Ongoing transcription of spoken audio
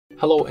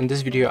Hello, in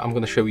this video I'm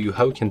going to show you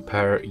how you can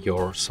pair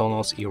your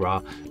Sonos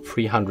Era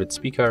 300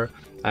 speaker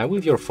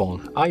with your phone,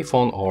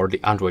 iPhone or the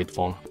Android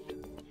phone.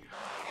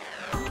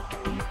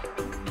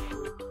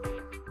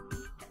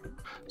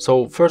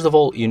 So first of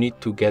all, you need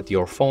to get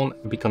your phone,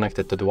 be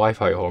connected to the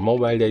Wi-Fi or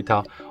mobile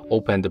data,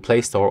 open the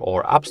Play Store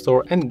or App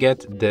Store and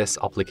get this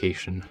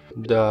application,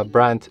 the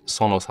brand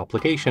Sonos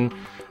application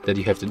that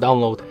you have to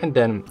download, and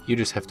then you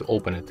just have to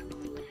open it.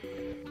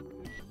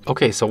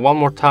 Okay, so one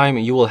more time,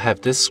 you will have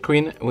this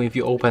screen if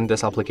you open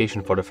this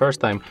application for the first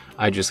time.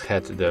 I just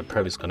had the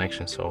previous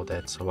connection, so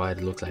that's why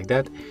it looks like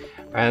that.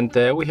 And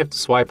we have to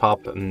swipe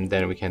up, and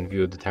then we can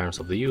view the terms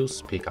of the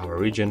use, pick our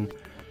region,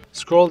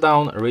 scroll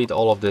down, read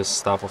all of this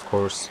stuff, of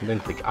course, then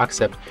click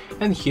accept.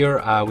 And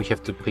here we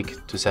have to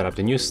pick to set up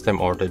the new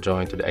system or to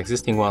join to the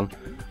existing one.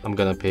 I'm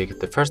gonna pick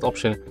the first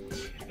option.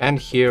 And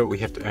here we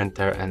have to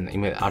enter an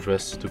email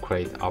address to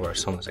create our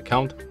Sonos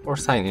account or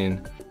sign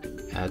in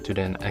to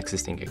the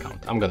existing account.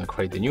 I'm gonna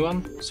create the new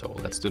one, so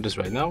let's do this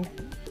right now.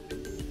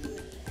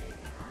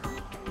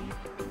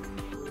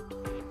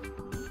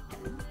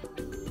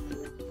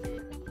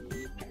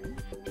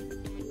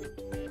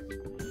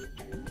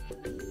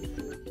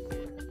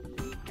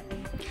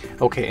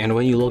 Okay, and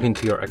when you log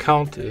into your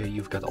account,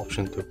 you've got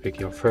option to pick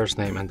your first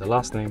name and the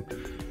last name.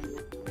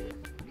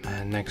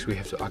 And next we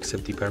have to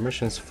accept the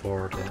permissions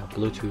for the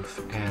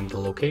Bluetooth and the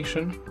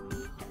location.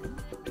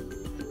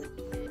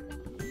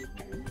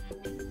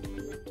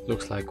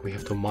 Looks like we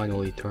have to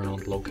manually turn on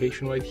the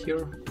location right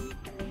here.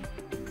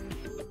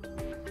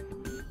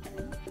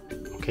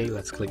 Okay,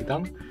 let's click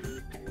done.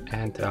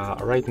 And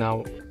right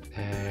now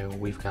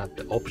we've got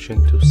the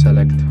option to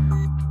select.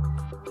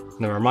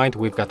 Never mind,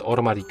 we've got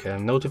automatic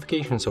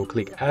notification, so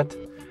click add,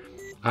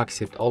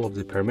 accept all of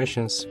the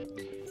permissions,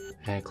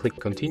 and click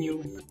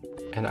continue,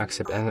 and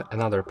accept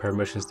another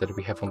permissions that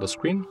we have on the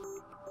screen.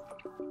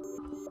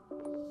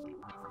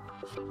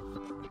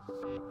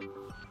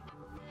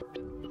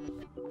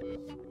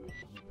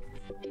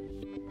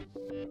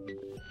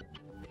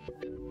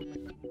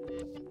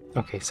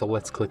 Okay, so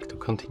let's click to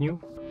continue.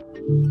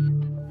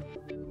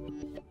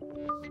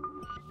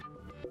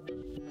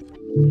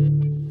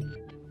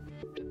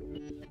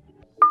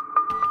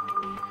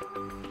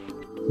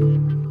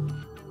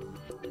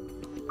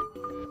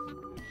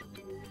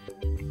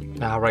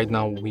 Right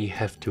now we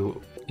have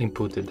to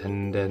input it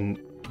and then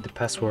the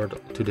password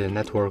to the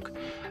network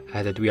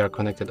that we are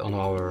connected on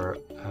our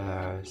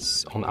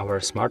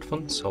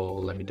smartphone. So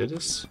let me do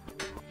this.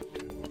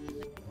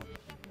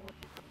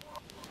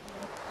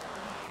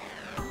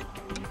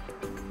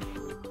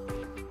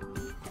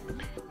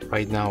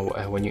 Right now,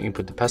 when you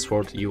input the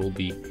password, you will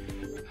be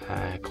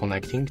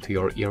connecting to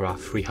your Era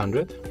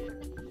 300.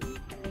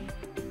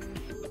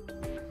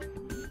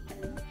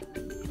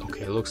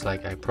 Okay, looks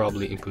like I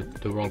probably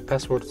input the wrong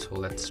password, so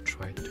let's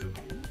try to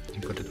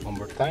input it one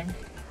more time.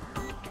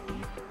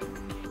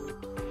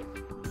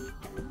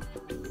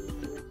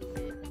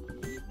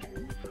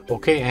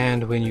 Okay,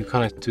 and when you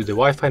connect to the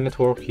Wi-Fi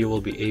network, you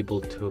will be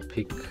able to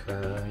pick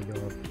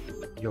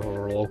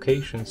your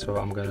location. So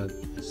I'm gonna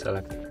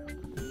select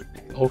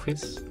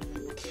office,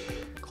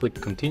 click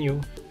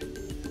continue.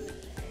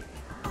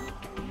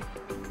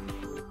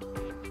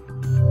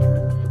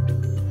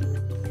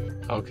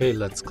 Okay,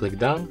 let's click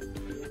done,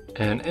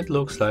 and it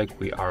looks like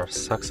we are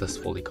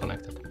successfully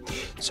connected.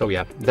 So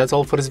yeah, that's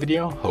all for this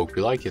video. Hope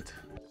you like it.